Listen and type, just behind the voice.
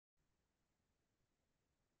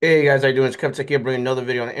Hey guys, how you doing? It's Kevtech here bringing another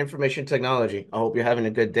video on information technology. I hope you're having a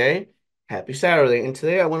good day. Happy Saturday. And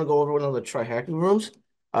today I want to go over one of the Tryhack rooms.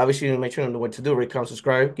 Obviously, you make sure to know what to do. Rate, comment,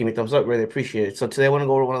 subscribe. Give me a thumbs up. Really appreciate it. So today I want to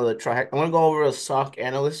go over one of the Tryhack. I want to go over a SOC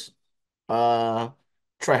analyst uh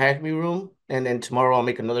Tryhack room. And then tomorrow I'll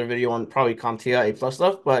make another video on probably CompTIA A plus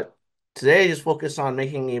stuff. But today I just focus on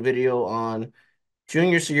making a video on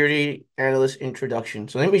junior security analyst introduction.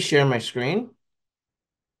 So let me share my screen.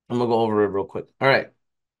 I'm gonna go over it real quick. All right.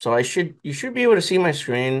 So you should be able to see my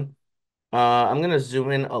screen. I'm gonna zoom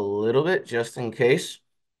in a little bit just in case.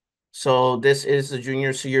 So this is the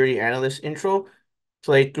junior security analyst intro.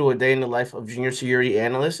 Play through a day in the life of junior security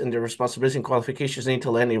analysts and their responsibilities and qualifications needed to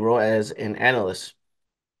land a role as an analyst.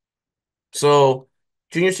 So,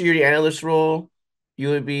 junior security analyst role, you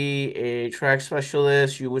would be a track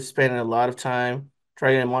specialist. You would spend a lot of time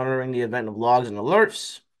tracking and monitoring the event of logs and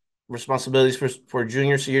alerts. Responsibilities for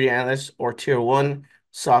junior security analysts or tier one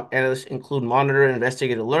SOC analysts include monitor and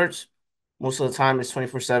investigate alerts. Most of the time, it's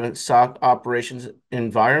 24/7 SOC operations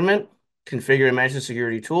environment, configure and manage the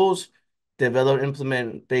security tools, develop and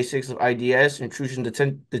implement basics of IDS,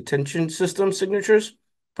 detention system signatures,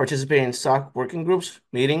 participate in SOC working groups,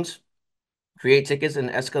 meetings, create tickets and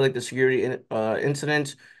escalate the security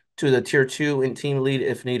incidents to the tier two and team lead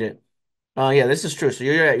if needed. Yeah, this is true. So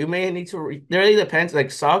you're right. You may need to. It really depends.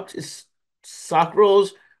 Like SOC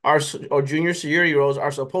roles or junior security roles are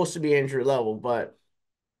supposed to be entry level, but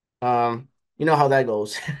you know how that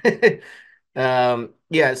goes.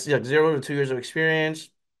 Yeah, it's like 0 to 2 years of experience,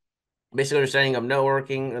 basic understanding of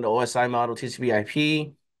networking and the OSI model,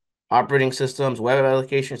 TCP/IP, operating systems, web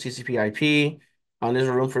applications, TCP/IP. There's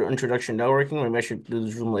a room for introduction networking. We may should do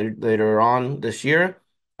this room later on this year.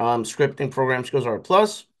 Scripting program skills are a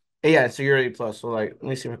plus. Yeah, security plus. So like, let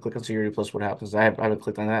me see if I click on security plus, what happens? I haven't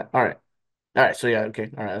clicked on that. All right. All right. So yeah,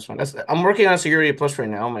 okay. All right, that's fine. I'm working on security plus right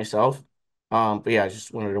now myself. But yeah, I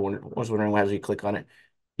just was wondering why did you click on it?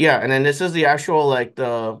 Yeah, and then this is the actual like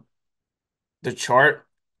the chart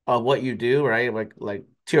of what you do, right? Like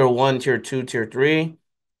tier one, tier two, tier three.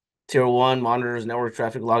 Tier 1 monitors network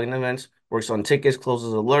traffic logging events, works on tickets,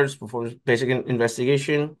 closes alerts, performs basic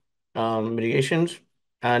investigation, mitigations.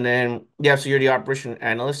 And then you have security operation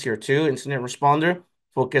analyst, Tier 2, incident responder,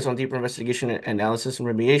 focus on deeper investigation analysis and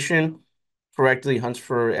remediation, correctly hunts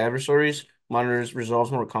for adversaries, monitors,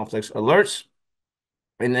 resolves more complex alerts.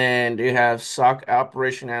 And then you have SOC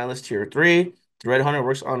operation analyst, Tier 3. Threat hunter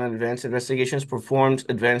works on advanced investigations, performs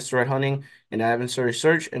advanced threat hunting and adversary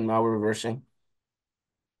search and malware reversing.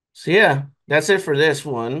 So yeah, that's it for this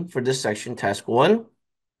one, for this section, task one.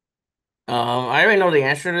 I already know the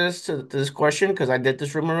answer to this question because I did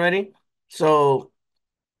this room already. So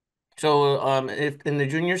if in the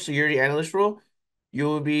junior security analyst role, you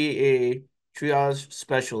will be a triage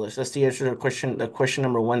specialist. That's the answer to the question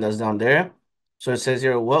number one that's down there. So it says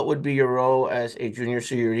here, what would be your role as a junior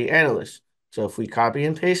security analyst? So if we copy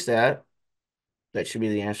and paste that, that should be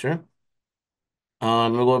the answer.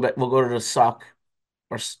 We'll go to the SOC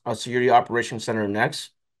or Security Operations Center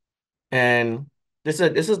next. And this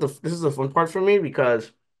is the fun part for me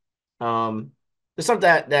because it's something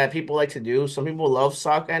that people like to do. Some people love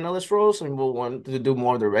SOC analyst roles. Some people want to do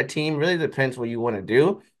more of the red team. Really depends what you want to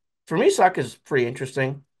do. For me, SOC is pretty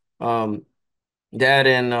interesting. Um, that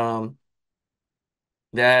and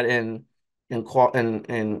that and in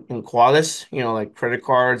Qualis, you know, like credit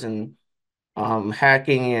cards and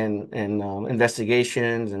hacking and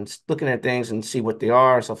investigations and looking at things and see what they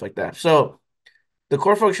are, stuff like that. So. The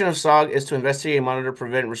core function of SOG is to investigate, monitor,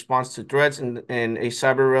 prevent, response to threats in a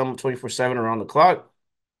cyber realm 24/7 around the clock.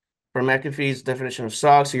 Per McAfee's definition of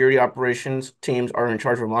SOG, security operations teams are in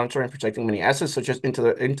charge of monitoring and protecting many assets such as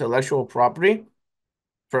intellectual property,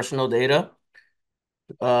 personal data,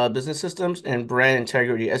 business systems, and brand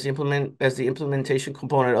integrity. As the implementation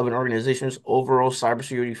component of an organization's overall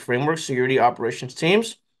cybersecurity framework, security operations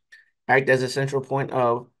teams act as a central point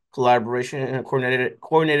of collaboration and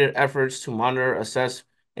coordinated efforts to monitor, assess,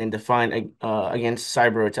 and define against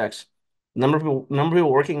cyber attacks. Number of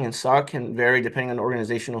people working in SOC can vary depending on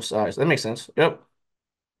organizational size. That makes sense. Yep.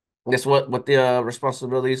 That's what the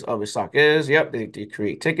responsibilities of a SOC is. Yep, they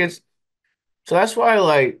create tickets. So that's why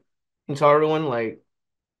like I tell everyone like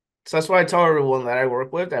so that's why I tell everyone that I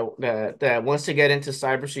work with that wants to get into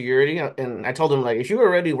cybersecurity, and I told them like if you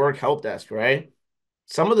already work help desk, right?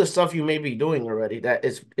 Some of the stuff you may be doing already that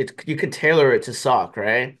it's you could tailor it to SOC,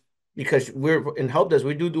 right? Because we're in help desk,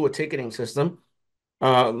 we do a ticketing system.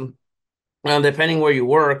 Um, depending where you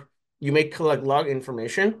work, you may collect log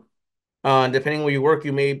information. Depending where you work,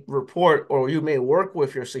 you may report or you may work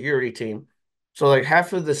with your security team. So like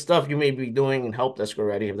half of the stuff you may be doing in help desk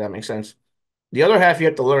already, if that makes sense. The other half, you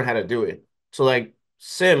have to learn how to do it. So like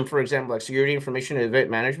SIM, for example, like security information and event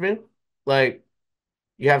management, like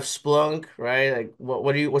you have Splunk, right? Like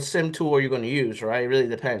what SIM tool are you going to use, right? It really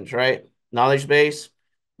depends, right? Knowledge base,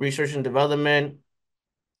 research and development,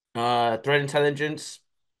 threat intelligence,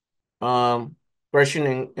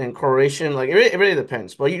 version and correlation. Like it really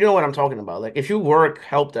depends. But you know what I'm talking about. Like if you work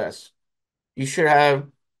help desk, you should have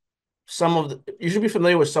you should be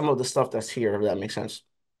familiar with some of the stuff that's here, if that makes sense.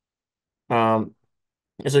 Um,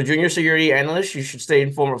 as a junior security analyst, you should stay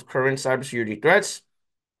informed of current cybersecurity threats.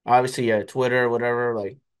 Obviously, yeah, Twitter, whatever,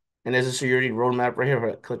 like, and there's a security roadmap right here.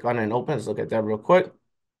 If I click on it and open, let's look at that real quick.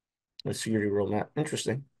 The security roadmap.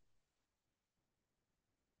 Interesting.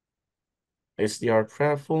 HDR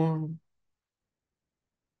platform.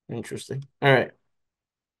 Interesting. All right.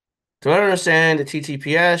 To understand the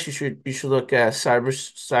TTPS, you should look at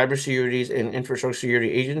cybersecurities and infrastructure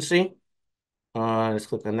security agency. Let's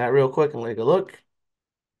click on that real quick and take a look.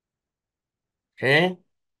 Okay,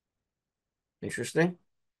 interesting.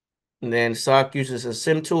 And then SOC uses a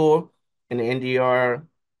SIM tool and the NDR.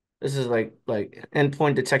 This is like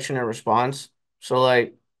endpoint detection and response. So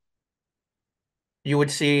like you would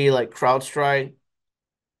see like CrowdStrike.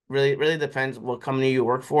 Really depends what company you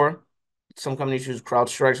work for. Some companies use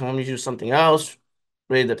CrowdStrike, some companies use something else.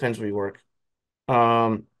 Really depends where you work.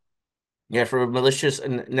 Um, yeah, for malicious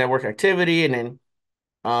network activity, and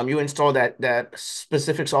then you install that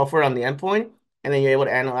specific software on the endpoint, and then you're able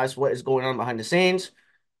to analyze what is going on behind the scenes.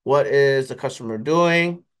 What is the customer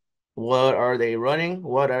doing? What are they running?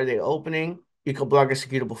 What are they opening? You could block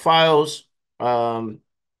executable files. Um,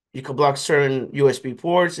 you could block certain USB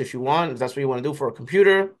ports if you want, if that's what you want to do for a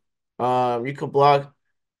computer. You could block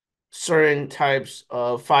certain types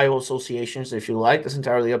of file associations if you like. That's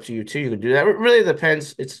entirely up to you too. You could do that. It really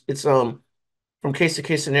depends. It's from case to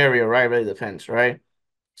case scenario, right? It really depends, right?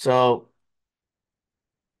 So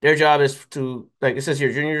their job is to, like it says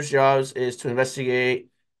here, juniors' jobs is to investigate.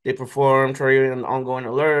 They perform triggering ongoing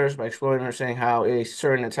alerts by exploring and understanding how a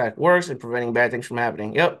certain attack works and preventing bad things from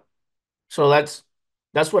happening. Yep. So that's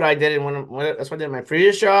what I did in that's what I did in my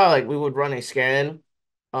previous job. Like we would run a scan.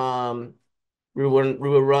 Um, we would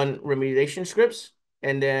run remediation scripts,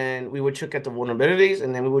 and then we would check at the vulnerabilities,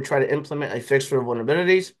 and then we would try to implement a fix for the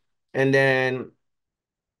vulnerabilities, and then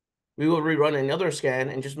we will rerun another scan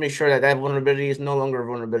and just make sure that that vulnerability is no longer a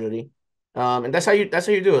vulnerability. And that's how you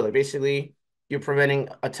do it. Like basically, you're preventing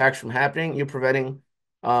attacks from happening. You're preventing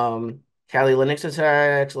Kali Linux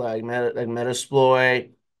attacks like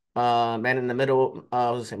Metasploit, man in the middle.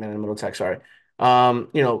 I was gonna say man in the middle attack. Sorry.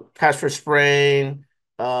 Password spraying,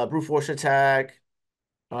 brute force attack.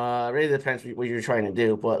 It really depends what you're trying to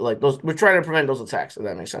do, but like those, we're trying to prevent those attacks. If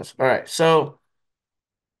that makes sense. All right, so.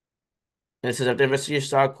 And it says if the investigation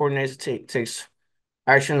stock coordinates takes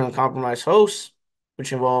action on compromised hosts,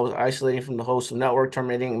 which involves isolating from the host of network,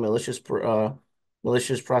 terminating malicious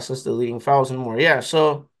process, deleting files, and more.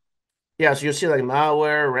 So you'll see like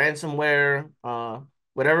malware, ransomware,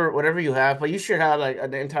 whatever you have, but you should have like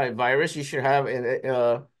an antivirus. You should have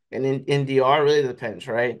an NDR. Really depends,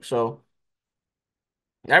 right? So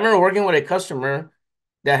I remember working with a customer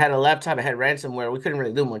that had a laptop that had ransomware. We couldn't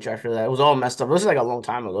really do much after that. It was all messed up. This is like a long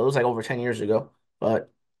time ago. It was like over 10 years ago.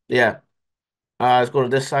 But yeah. Let's go to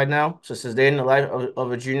this side now. So it says day in the life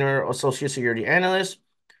of a junior associate security analyst.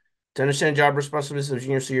 To understand job responsibilities of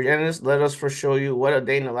junior security analyst, let us first show you what a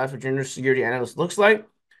day in the life of junior security analyst looks like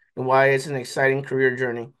and why it's an exciting career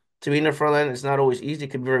journey. To be in the front line is not always easy.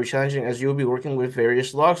 It can be very challenging as you will be working with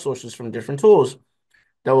various log sources from different tools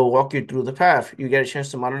that will walk you through the path. You get a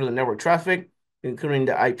chance to monitor the network traffic, including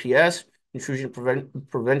the IPS,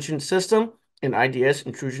 prevention system, and IDS,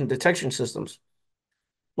 intrusion detection systems.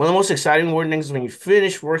 One of the most exciting warnings is when you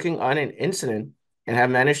finish working on an incident and have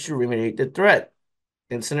managed to remediate the threat.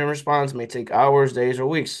 Incident response may take hours, days, or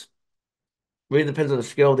weeks. Really depends on the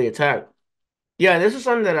scale of the attack. Yeah, this is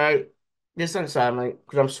something that this is I'm like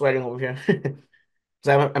because I'm sweating over here.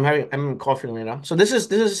 Because I'm coughing right now. So this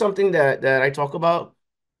is something that I talk about.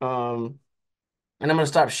 Um, and I'm gonna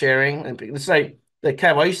stop sharing. And it's like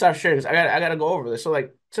Kev, why you stop sharing? 'Cause I gotta go over this. So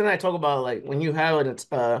like tonight I talk about like when you have it,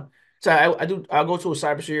 so I'll go to a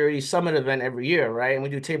cybersecurity summit event every year, right? And we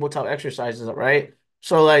do tabletop exercises, right?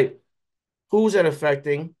 So like who's it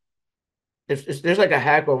affecting? If there's like a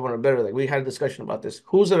hack or vulnerability, like we had a discussion about this.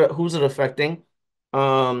 Who's it affecting?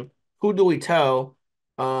 Um, who do we tell?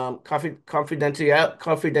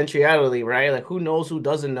 Confidentiality, right? Like who knows, who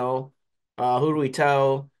doesn't know? Who do we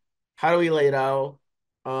tell? How do we lay it out?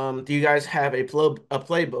 Do you guys have a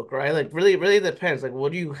playbook, right? Like really depends. Like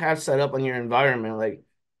what do you have set up on your environment? Like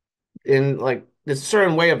in like there's a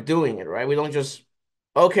certain way of doing it, right? We don't just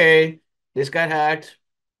okay. This got hacked.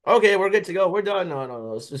 Okay, we're good to go. We're done. No, no,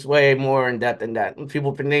 no. It's just way more in depth than that.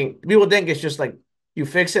 People think it's just like you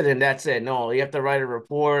fix it and that's it. No, you have to write a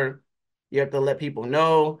report. You have to let people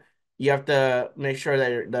know. You have to make sure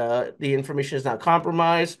that the information is not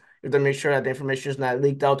compromised. You have to make sure that the information is not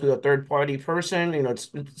leaked out to a third party person.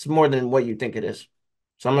 It's more than what you think it is.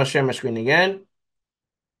 So I'm gonna share my screen again.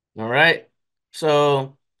 All right.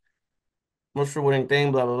 So most rewarding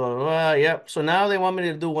thing, blah, blah, blah, blah, blah. Yep. So now they want me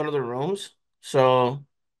to do one of the rooms. So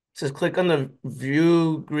it says click on the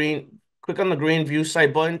green view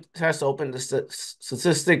site button. It has to open the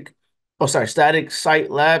static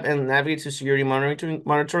site lab and navigate to security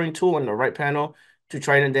monitoring tool on the right panel to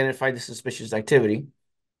try and identify the suspicious activity.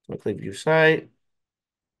 So click view site.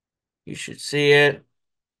 You should see it.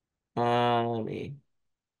 Let me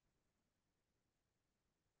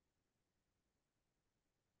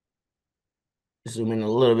zoom in a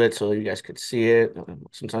little bit so you guys could see it.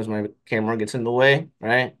 Sometimes my camera gets in the way,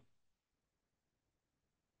 right?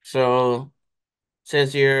 So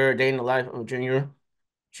says here, day in the life of junior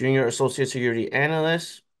associate security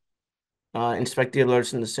analyst. Inspect the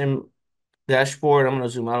alerts in the SIM dashboard. I'm gonna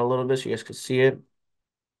zoom out a little bit so you guys can see it.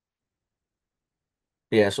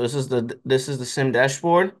 Yeah, so this is the SIM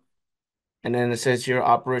dashboard, and then it says here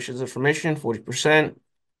operations information 40%,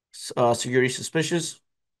 security suspicious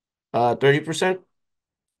 30%,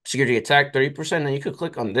 security attack 30%. And you could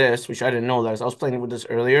click on this, which I didn't know that. I was playing with this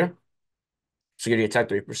earlier. Security attack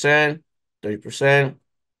 30%, 30%,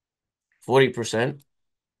 40%.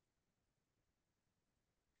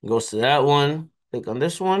 Goes to that one. Click on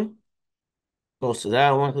this one. Goes to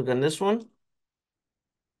that one. Click on this one.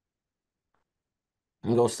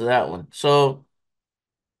 And goes to that one. So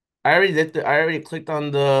I already clicked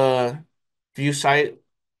on the view site,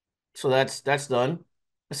 so that's done.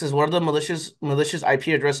 This is what are the malicious IP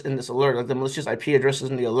address in this alert, like the malicious IP addresses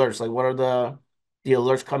in the alerts, like what are the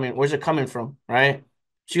alerts coming, where's it coming from, right?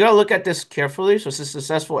 So you gotta look at this carefully. So it's a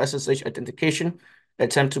successful SSH authentication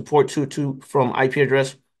attempt to port 22 from IP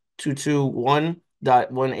address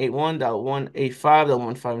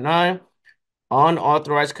 221.181.185.159.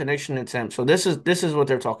 Unauthorized connection attempt. So this is what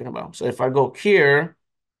they're talking about. So if I go here,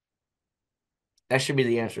 that should be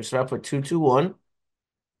the answer. So I put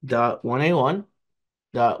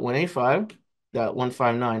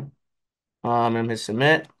 221.181.185.159. And hit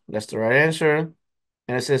submit. That's the right answer.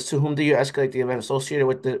 And it says, to whom do you escalate the event associated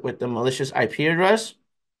with the malicious IP address?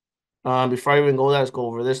 Before I even go there, let's go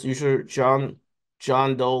over this. User John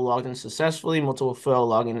Doe logged in successfully. Multiple failed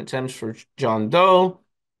login attempts for John Doe.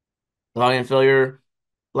 Login failure.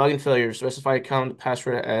 Login failure. Specify account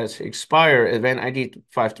password as expire. Event ID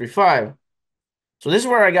 535. So this is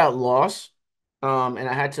where I got lost. And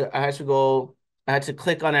I had to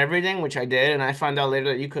click on everything, which I did, and I found out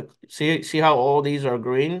later that you could see how all these are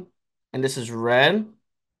green and this is red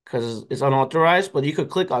because it's unauthorized, but you could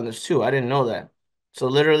click on this too. I didn't know that. So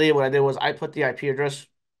literally what I did was I put the IP address,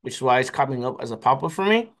 which is why it's coming up as a pop-up for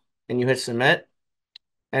me, and you hit submit.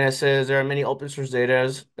 And it says there are many open source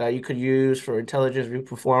data that you could use for intelligence, review,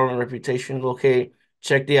 perform, reputation, locate,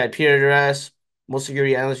 check the IP address. Most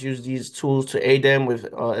security analysts use these tools to aid them with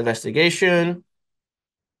investigation.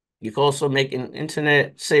 You can also make an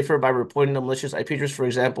internet safer by reporting the malicious IP address, for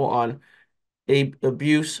example, on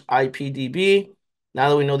abuse IPDB. Now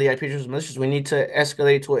that we know the IP address is malicious, we need to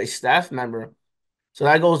escalate to a staff member. So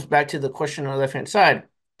that goes back to the question on the left-hand side.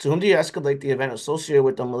 To whom do you escalate the event associated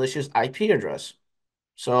with the malicious IP address?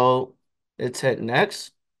 So let's hit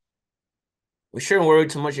next. We shouldn't worry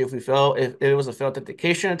too much if it was a failed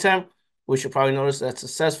authentication attempt. We should probably notice that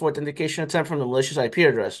successful authentication attempt from the malicious IP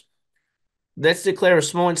address. Let's declare a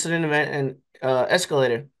small incident event and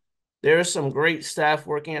escalator. There is some great staff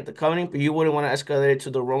working at the company, but you wouldn't want to escalate it to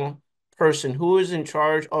the wrong person. Who is in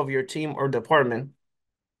charge of your team or department?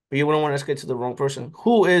 But you wouldn't want to escalate to the wrong person.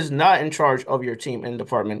 Who is not in charge of your team and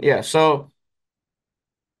department? Yeah, so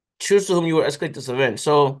choose to whom you will escalate this event.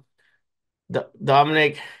 So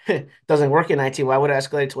Dominic doesn't work in IT. Why would I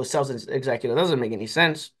escalate to a sales executive? That doesn't make any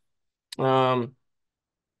sense. Um,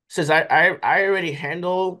 since I already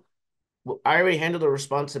handle the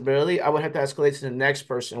responsibility, I would have to escalate to the next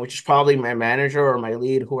person, which is probably my manager or my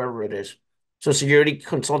lead, whoever it is. So security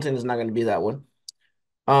consultant is not going to be that one.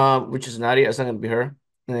 Which is Nadia. It's not going to be her.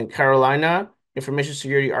 And then Carolina, information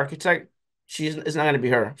security architect. It's not going to be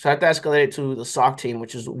her. So I have to escalate it to the SOC team,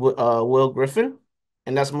 which is Will Griffin,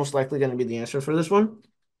 and that's most likely going to be the answer for this one.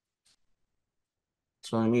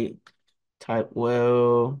 So let me type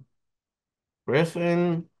Will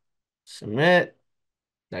Griffin, submit.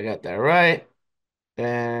 I got that right.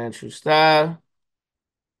 And choose style.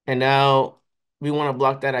 And now we want to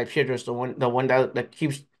block that IP address, the one that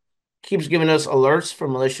keeps keeps giving us alerts for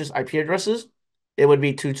malicious IP addresses. It would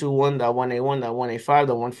be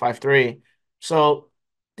 221.181.185.153. So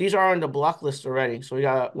these are on the block list already. So we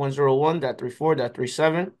got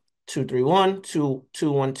 101.34.37, 231,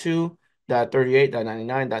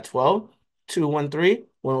 212.38.99.12, 213,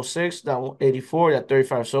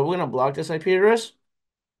 106.84.35. So we're gonna block this IP address.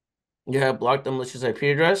 You have blocked the malicious IP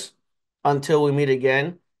address until we meet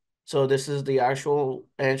again. So this is the actual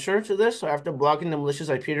answer to this. So after blocking the malicious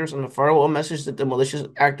IP address on the firewall, what message did the malicious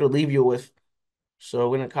actor leave you with? So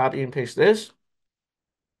we're gonna copy and paste this,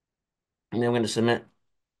 and then we're gonna submit,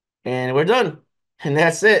 and we're done. And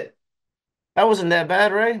that's it. That wasn't that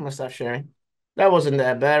bad, right? I'm gonna stop sharing. That wasn't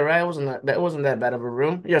that bad, right? That wasn't that bad of a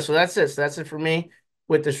room. Yeah, so that's it. So that's it for me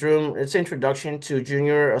with this room. It's introduction to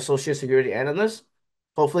junior associate security analyst.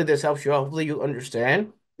 Hopefully this helps you out. Hopefully you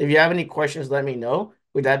understand. If you have any questions, let me know.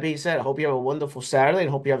 With that being said, I hope you have a wonderful Saturday and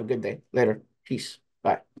hope you have a good day. Later. Peace.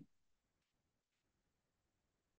 Bye.